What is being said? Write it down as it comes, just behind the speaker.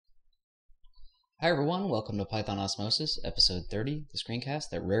Hi everyone, welcome to Python Osmosis, episode 30, the screencast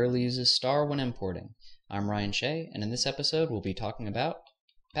that rarely uses star when importing. I'm Ryan Shea, and in this episode we'll be talking about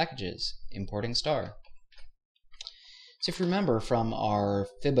packages, importing star. So if you remember from our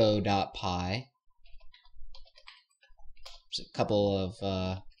fibbo.py, there's a couple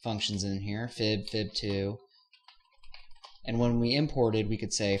of functions in here, fib, fib2, and when we imported we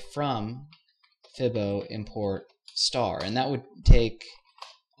could say from fibbo import star, and that would take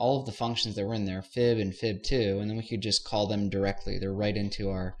all of the functions that were in there, fib and fib2, and then we could just call them directly. They're right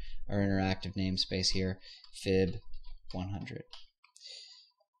into our interactive namespace here, fib100.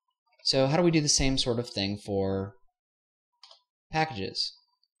 So how do we do the same sort of thing for packages?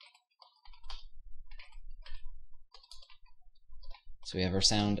 So we have our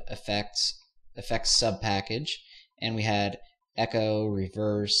sound effects subpackage, and we had echo,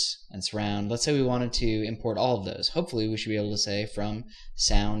 reverse, and surround. Let's say we wanted to import all of those. Hopefully we should be able to say from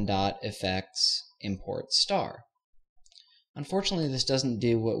sound.effects import star. Unfortunately, this doesn't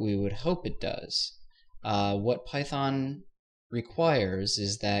do what we would hope it does. What Python requires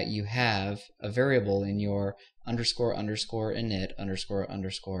is that you have a variable in your __init__.py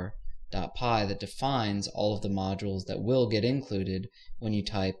that defines all of the modules that will get included when you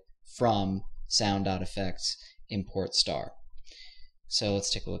type from sound.effects import star. So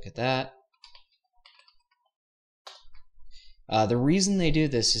let's take a look at that. The reason they do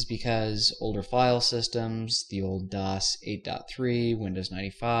this is because older file systems, the old DOS 8.3, Windows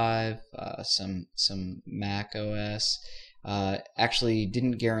 95, some Mac OS, actually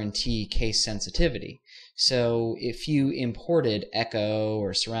didn't guarantee case sensitivity. So if you imported echo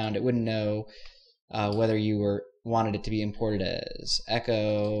or surround, it wouldn't know whether you wanted it to be imported as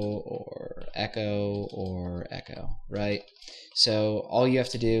echo or echo or echo, right? So all you have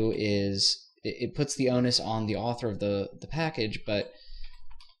to do is, it puts the onus on the author of the package, but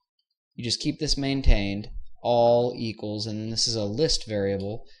you just keep this maintained, all equals, and then this is a list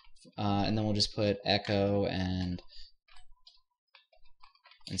variable, and then we'll just put echo and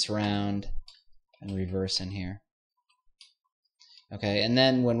surround and reverse in here. Okay, and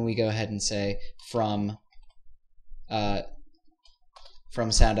then when we go ahead and say from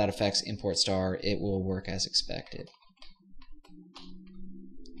sound.effects import star, it will work as expected.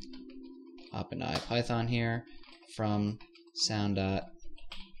 Hop into IPython here, from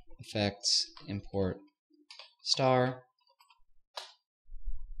sound.effects import star.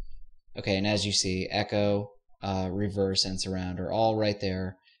 Okay, and as you see, echo, reverse, and surround are all right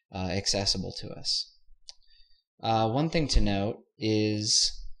there accessible to us. One thing to note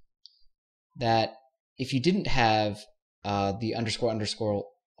is that if you didn't have the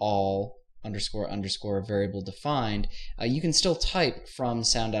 __all __ variable defined, you can still type from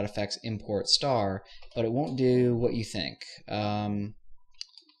sound.effects import star, but it won't do what you think. So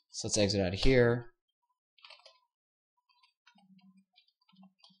let's exit out of here.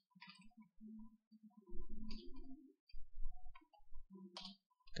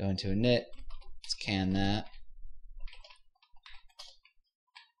 Go into init. Let's can that.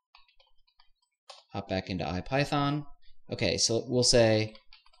 Hop back into IPython. Okay, so we'll say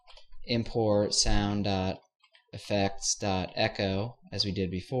import sound.effects.echo as we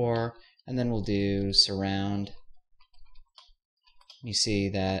did before, and then we'll do surround. You see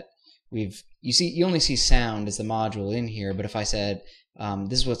that you only see sound as the module in here, but if I said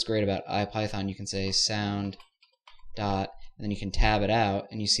this is what's great about IPython, you can say sound dot, and then you can tab it out,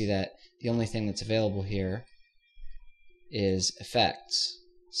 and you see that the only thing that's available here is effects.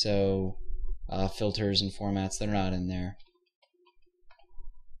 So filters and formats, they're not in there.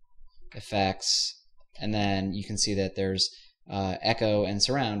 Effects, and then you can see that there's echo and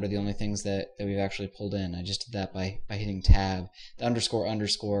surround are the only things that we've actually pulled in. I just did that by hitting tab. The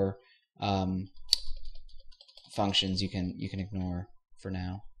 __ functions you can ignore for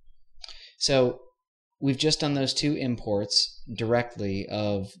now. So we've just done those two imports directly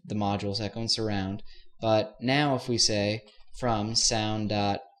of the modules echo and surround, but now if we say from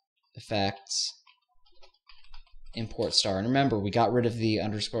sound.effects import star, and remember we got rid of the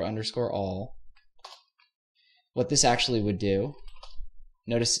 __ all, what this actually would do,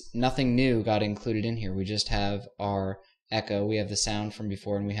 notice nothing new got included in here. We just have our echo, we have the sound from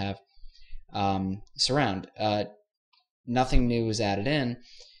before, and we have surround. Nothing new was added in,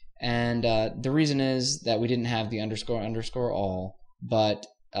 and the reason is that we didn't have the __ all, but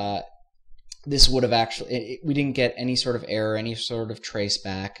this would have actually, we didn't get any sort of error, any sort of trace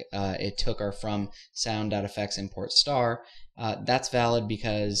back. It took our from sound.effects import star. That's valid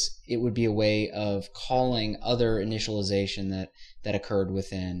because it would be a way of calling other initialization that occurred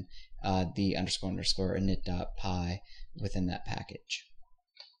within the __ init.py within that package.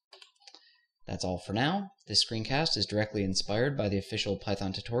 That's all for now. This screencast is directly inspired by the official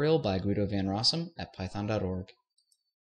Python tutorial by Guido van Rossum at python.org.